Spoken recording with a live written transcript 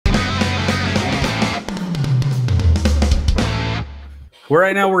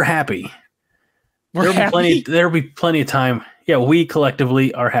right now we're happy. There'll be plenty of time. Yeah, we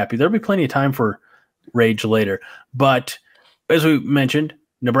collectively are happy. There'll be plenty of time for rage later. But as we mentioned,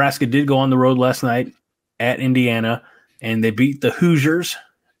 Nebraska did go on the road last night at Indiana, and they beat the Hoosiers.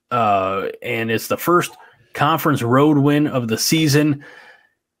 And it's the first conference road win of the season.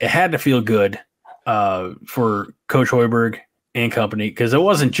 It had to feel good for Coach Hoiberg and company, because it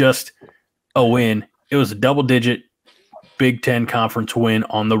wasn't just a win. It was a double-digit Big Ten conference win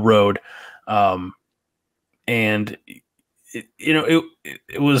on the road. And,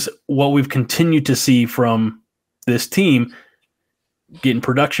 it was what we've continued to see from this team, getting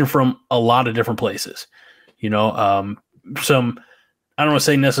production from a lot of different places. Some, I don't want to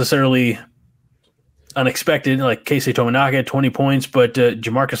say necessarily unexpected, like Casey Tominaga had 20 points, but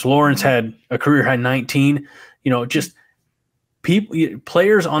Jamarcus Lawrence had a career-high 19. Just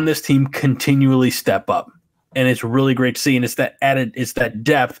players on this team continually step up, and it's really great to see. And it's that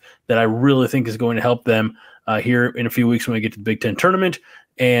depth that I really think is going to help them here in a few weeks when we get to the Big Ten tournament,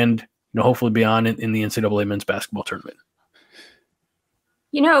 and hopefully beyond in the NCAA men's basketball tournament.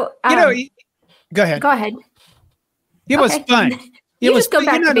 Go ahead. Go ahead. It was fun.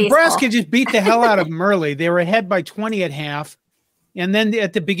 Nebraska just beat the hell out of them early. They were ahead by 20 at half, and then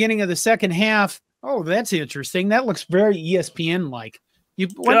at the beginning of the second half, oh, that's interesting. That looks very ESPN-like.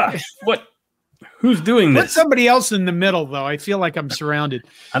 What? Who's doing this? Put somebody else in the middle, though. I feel like I'm surrounded.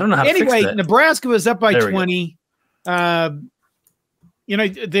 I don't know how to fix that. Nebraska was up by 20. They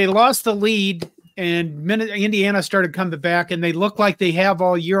lost the lead, and Indiana started coming back, and they looked like they have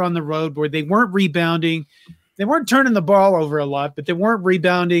all year on the road, where they weren't rebounding. They weren't turning the ball over a lot, but they weren't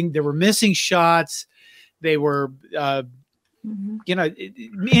rebounding. They were missing shots. They were,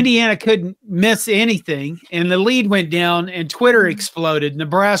 Indiana couldn't miss anything, and the lead went down, and Twitter exploded.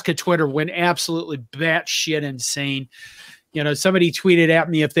 Nebraska Twitter went absolutely batshit insane. Somebody tweeted at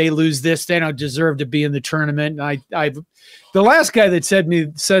me, if they lose this, they don't deserve to be in the tournament. And the last guy that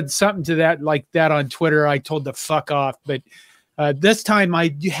said something to that like that on Twitter, I told to fuck off. But this time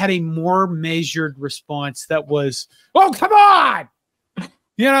I had a more measured response that was, "Oh, come on!"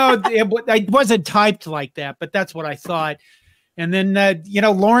 It wasn't typed like that, but that's what I thought. And then,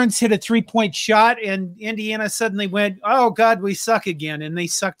 Lawrence hit a 3-point shot, and Indiana suddenly went, "Oh God, we suck again," and they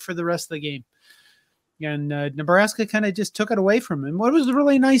sucked for the rest of the game. And Nebraska kind of just took it away from him. What was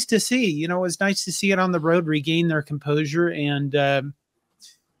really nice to see, it was nice to see it on the road regain their composure and,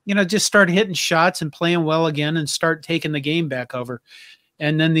 just start hitting shots and playing well again and start taking the game back over.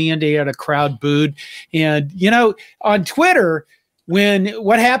 And then the Indiana crowd booed. And, on Twitter,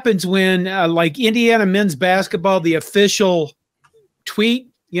 what happens when like Indiana men's basketball, the official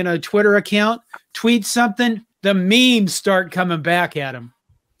Twitter account tweets something, the memes start coming back at them.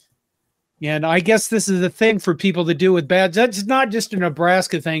 And I guess this is a thing for people to do with badges. That's not just a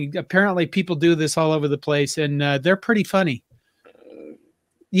Nebraska thing. Apparently people do this all over the place, and they're pretty funny.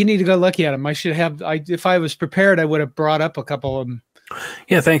 You need to go look at them. If I was prepared, I would have brought up a couple of them.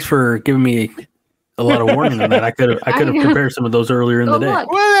 Yeah, thanks for giving me a lot of warning on that. I could have prepared some of those earlier in the day.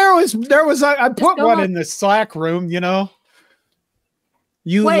 Well, there was I put one in the Slack room,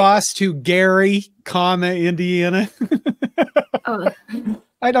 You lost to Gary, Indiana. Oh.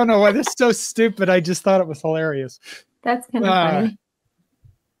 I don't know why. That's so stupid. I just thought it was hilarious. That's kind of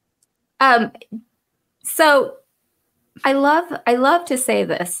funny. So I love to say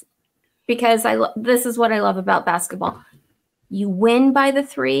this because this is what I love about basketball. You win by the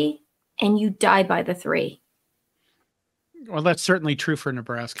 3 and you die by the 3. Well, that's certainly true for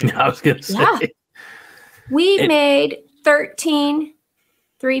Nebraska. I was going to say. Yeah. We made 13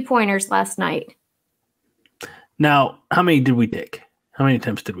 3-pointers last night. Now, how many did we take? How many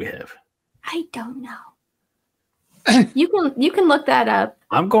attempts did we have? I don't know. You can look that up.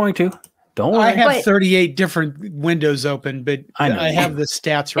 I'm going to. Don't worry. I have 38 different windows open, but I have the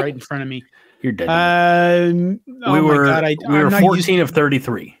stats right in front of me. You're dead. We were 14 of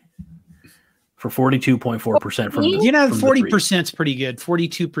 33 for 42.4% from 40% is pretty good.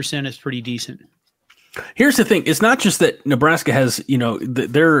 42% is pretty decent. Here's the thing. It's not just that Nebraska has,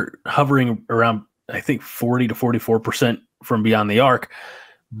 they're hovering around, I think, 40 to 44% from beyond the arc,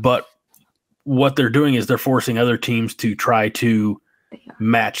 but what they're doing is they're forcing other teams to try to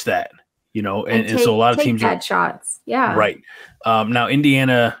match that, and so a lot of teams bad shots. Yeah. Right. Now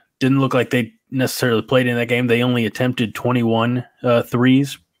Indiana didn't look like they necessarily played in that game. They only attempted 21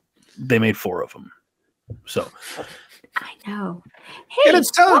 threes. They made 4 of them. So I know. Hey, and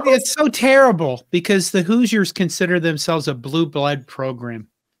it's so terrible because the Hoosiers consider themselves a blue blood program.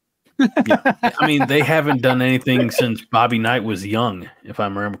 Yeah. I mean, they haven't done anything since Bobby Knight was young, if I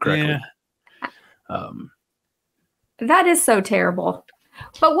remember correctly. Yeah. That is so terrible.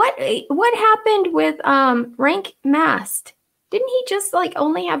 But what happened with Rank Mast? Didn't he just like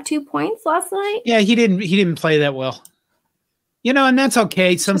only have 2 points last night? Yeah, he didn't play that well. You know, and that's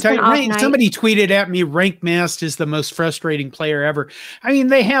okay. Sometimes somebody tweeted at me, Rank Mast is the most frustrating player ever. I mean,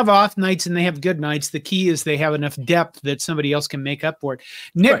 they have off nights and they have good nights. The key is they have enough depth that somebody else can make up for it.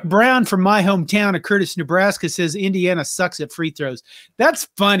 Nick Brown from my hometown of Curtis, Nebraska says Indiana sucks at free throws. That's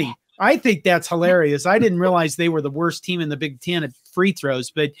funny. I think that's hilarious. I didn't realize they were the worst team in the Big Ten at free throws,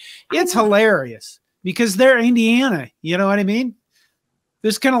 but it's hilarious because they're Indiana. You know what I mean?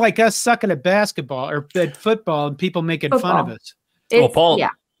 It's kind of like us sucking at basketball or at football and people making fun of us. Well, Paul,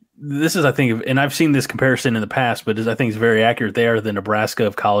 this is, I think, and I've seen this comparison in the past, but I think it's very accurate. They are the Nebraska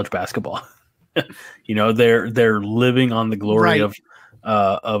of college basketball. You know, they're living on the glory of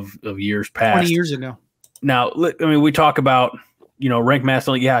years past. 20 years ago. Now, I mean, we talk about, you know, Rank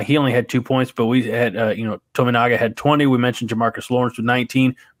Master. Yeah, he only had 2 points, but we had, you know, Tominaga had 20. We mentioned Jamarcus Lawrence with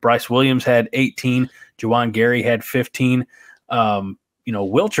 19. Bryce Williams had 18. Juwan Gary had 15. You know,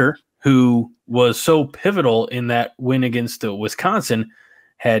 Wilcher, who was so pivotal in that win against Wisconsin,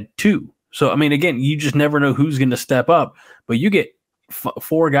 had 2. So, I mean, again, you just never know who's going to step up. But you get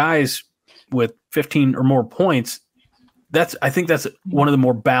 4 guys with 15 or more points. I think that's one of the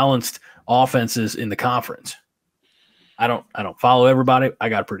more balanced offenses in the conference. I don't follow everybody. I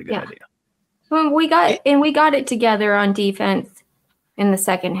got a pretty good idea. Well, we got it together on defense in the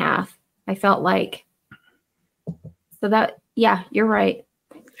second half. I felt like so that you're right.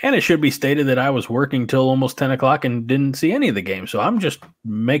 And it should be stated that I was working till almost 10 o'clock and didn't see any of the game. So I'm just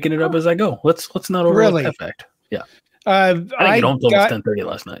making it up as I go. Let's not overlook that fact. Yeah. I didn't get home till almost 10:30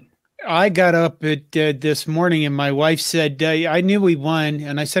 last night. I got up at this morning and my wife said, I knew we won.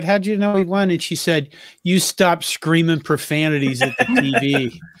 And I said, how'd you know we won? And she said, you stopped screaming profanities at the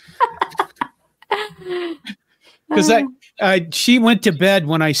TV. Because she went to bed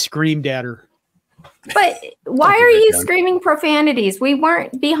when I screamed at her. But why are you screaming profanities? We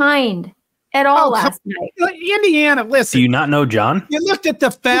weren't behind at all last night. Indiana, listen. Do you not know John? You looked at the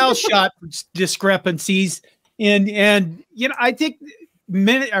foul shot discrepancies, and you know, I think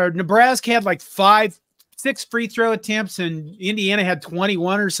Nebraska had like 6 free throw attempts, and Indiana had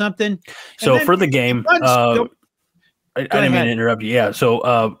 21 or something. So for the game, I didn't mean to interrupt you. Yeah.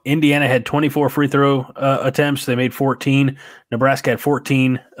 So Indiana had 24 free throw attempts. They made 14. Nebraska had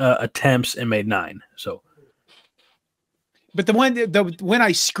 14 attempts and made 9. So, but when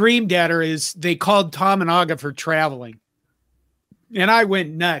I screamed at her is they called Tominaga for traveling, and I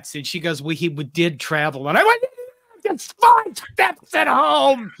went nuts. And she goes, "Well, he did travel," and I went, "It's 5 steps at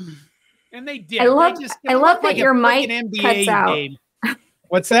home," and they did. I love that your mic cuts out. Game.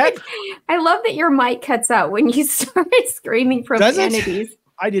 What's that? I love that your mic cuts out when you started screaming profanities.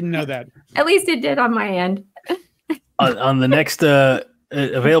 I didn't know that. At least it did on my end. on the next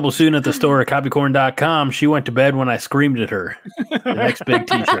available soon at the store at copycorn.com, she went to bed when I screamed at her. The next big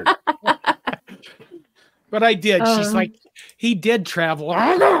t-shirt. But I did. She's like, he did travel.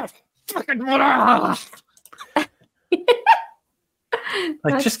 Like,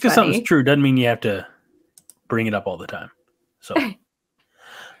 just because something's true doesn't mean you have to bring it up all the time. So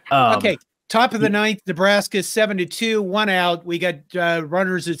okay, top of the ninth, Nebraska 7-2, 1 out. We got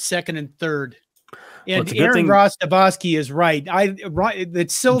runners at second and third, and Aaron Rostovsky is right.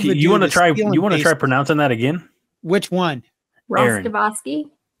 That's Silva. You want to try? You want to try pronouncing that again? Which one? Rostovsky.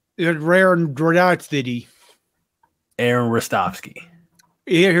 Aaron Rostovsky. Aaron Rostovsky.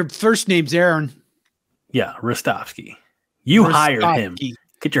 Her first name's Aaron. Yeah, Rostovsky. You hired him.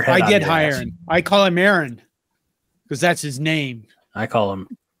 Get your head. I did hire him. I call him Aaron because that's his name. I call him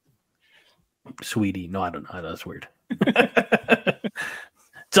Sweetie. No, I don't know. That's weird. It's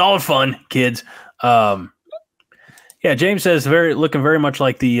all fun, kids. Yeah, James says looking very much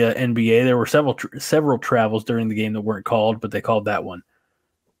like the NBA. There were several travels during the game that weren't called, but they called that one.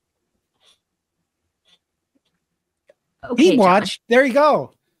 Okay, he watched. John. There you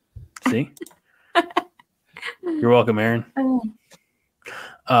go. See? You're welcome, Aaron.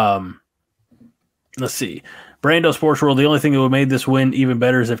 Let's see. Brando Sports World, the only thing that would have made this win even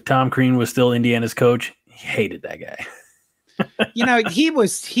better is if Tom Crean was still Indiana's coach. He hated that guy. You know,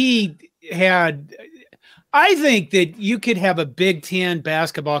 I think that you could have a Big Ten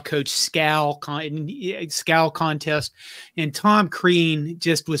basketball coach scowl contest, and Tom Crean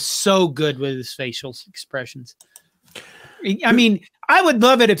just was so good with his facial expressions. I mean, I would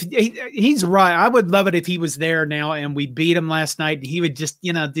love it if he's right. I would love it if he was there now and we beat him last night. And he would just,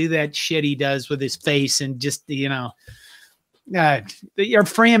 do that shit he does with his face and just, your Fran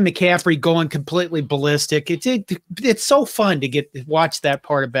McCaffrey going completely ballistic. It's so fun to watch that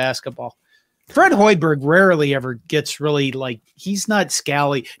part of basketball. Fred Hoiberg rarely ever gets really like, he's not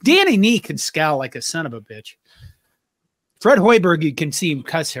scally. Danny Nee can scowl like a son of a bitch. Fred Hoiberg, you can see him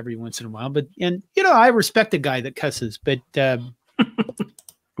cuss every once in a while, I respect a guy that cusses, but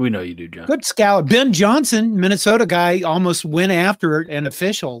we know you do, John. Good scowl. Ben Johnson, Minnesota guy, almost went after an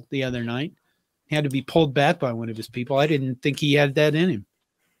official the other night. He had to be pulled back by one of his people. I didn't think he had that in him.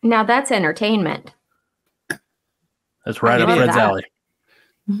 Now that's entertainment. That's right up Fred's alley.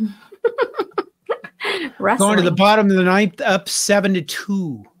 Going to the bottom of the ninth, up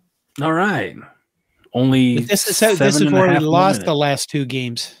 7-2. All right. Only this is where we lost the last two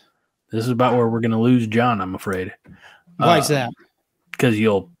games. This is about where we're going to lose John, I'm afraid. Why is that? Because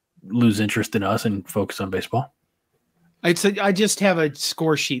you'll lose interest in us and focus on baseball. I just have a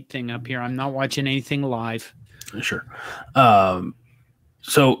score sheet thing up here. I'm not watching anything live. Sure.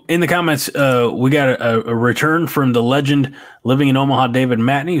 So in the comments, we got a return from the legend living in Omaha, David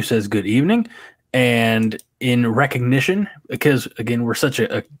Matney, who says, good evening. And in recognition, because, again, we're such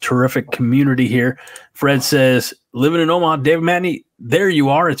a terrific community here, Fred says, living in Omaha, David Matney, there you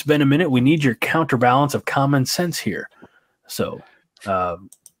are. It's been a minute. We need your counterbalance of common sense here. So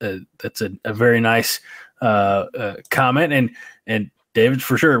that's a very nice comment. And David,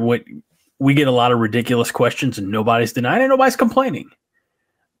 for sure, we get a lot of ridiculous questions and nobody's denying it. Nobody's complaining.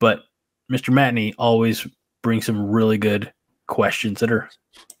 But Mr. Matney always brings some really good questions that are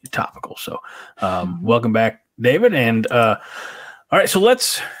topical. So welcome back, David. And all right, so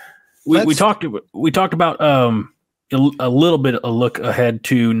we talked about a little bit of a look ahead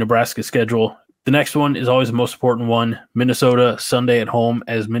to Nebraska's schedule. The next one is always the most important one. Minnesota Sunday at home.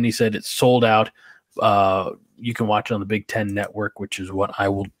 As Minnie said, it's sold out. You can watch it on the Big Ten Network, which is what I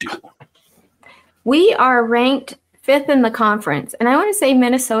will do. We are ranked 5th in the conference, and I want to say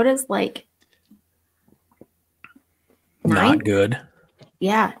Minnesota's like not good.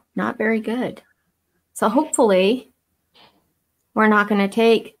 Yeah, not very good. So hopefully we're not going to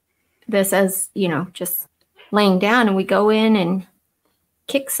take this as, just laying down, and we go in and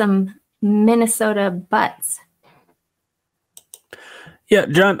kick some Minnesota butts. Yeah,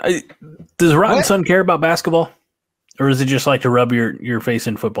 John, does Rotten Son care about basketball, or is it just like to rub your face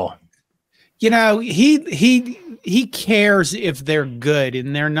in football? He cares if they're good,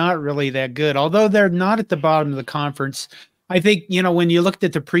 and they're not really that good. Although they're not at the bottom of the conference. I think, when you looked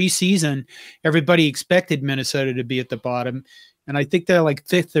at the preseason, everybody expected Minnesota to be at the bottom. And I think they're like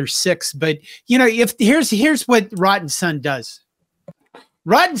 5th or 6th. But, if here's what Rotten Son does.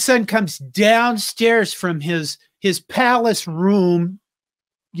 Rotten Son comes downstairs from his palace room,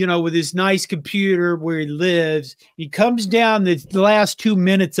 with his nice computer where he lives. He comes down the last 2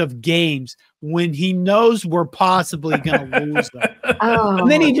 minutes of games when he knows we're possibly going to lose them. And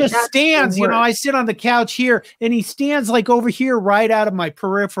then he just stands, I sit on the couch here, and he stands like over here right out of my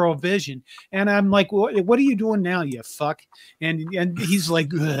peripheral vision. And I'm like, what are you doing now, you fuck? And he's like,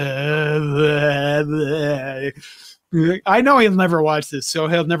 I know he'll never watch this, so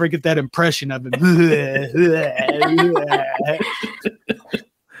he'll never get that impression of him.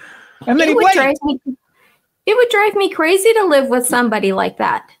 And then it would drive me crazy to live with somebody like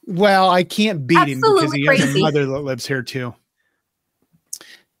that. Well, I can't beat him because he has a mother that lives here too.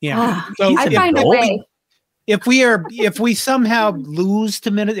 Yeah. So I find a way. If we somehow lose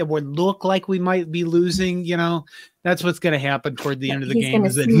to Minnesota, it would look like we might be losing, that's what's going to happen toward the end of the game.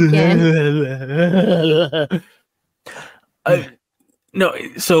 No,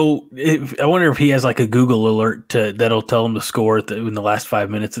 so I wonder if he has like a Google alert that'll tell him the score in the last 5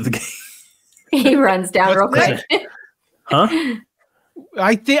 minutes of the game. He runs down real quick. Huh?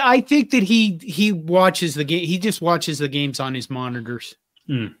 I think that he watches the game. He just watches the games on his monitors.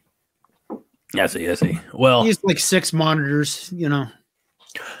 I see. Well, he's like 6 monitors,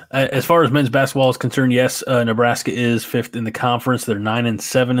 As far as men's basketball is concerned, yes, Nebraska is 5th in the conference. They're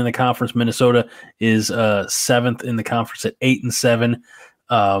 9-7 in the conference. Minnesota is 7th in the conference at 8-7.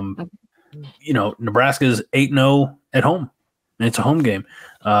 Nebraska is 8-0 at home, and it's a home game.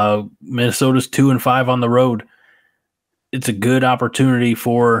 Minnesota's 2-5 on the road. It's a good opportunity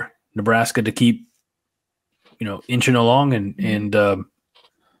for Nebraska to keep, inching along and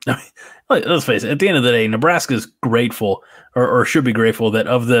let's face it, at the end of the day, Nebraska's grateful or should be grateful that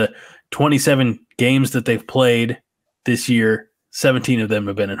of the 27 games that they've played this year, 17 of them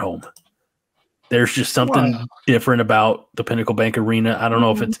have been at home. There's just something different about the Pinnacle Bank Arena. I don't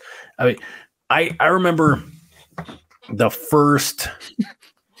know if it's I remember the first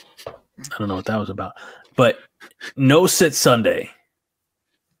I don't know what that was about, but no sit Sunday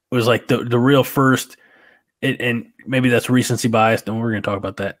was like the real first. And maybe that's recency bias, and we're going to talk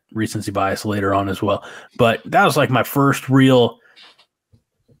about that recency bias later on as well. But that was like my first real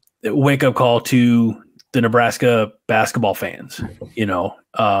wake up call to the Nebraska basketball fans,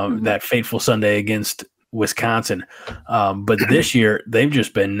 that fateful Sunday against Wisconsin. But this year they've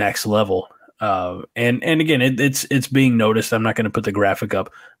just been next level. And again, it's being noticed. I'm not going to put the graphic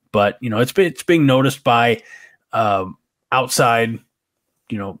up, but it's being noticed by outside,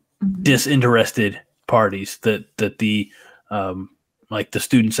 disinterested parties that the like the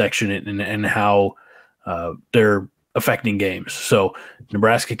student section and how they're affecting games. So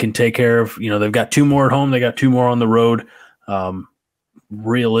Nebraska can take care of, they've got 2 more at home. They got 2 more on the road.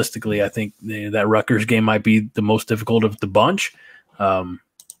 Realistically, I think that Rutgers game might be the most difficult of the bunch. Well,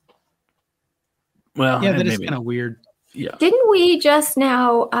 yeah, that is kind of weird. Yeah. Didn't we just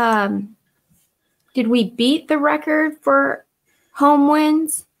now, did we beat the record for home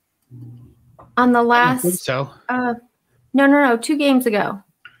wins on the last? I don't think so. No, 2 games ago.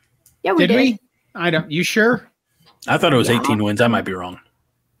 Yeah, we did. You sure? I thought it was 18 wins. I might be wrong.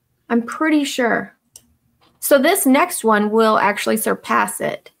 I'm pretty sure. So this next one will actually surpass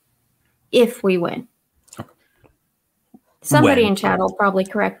it if we win. Somebody in chat will probably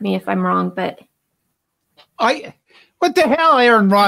correct me if I'm wrong, but what the hell, Aaron Rodgers?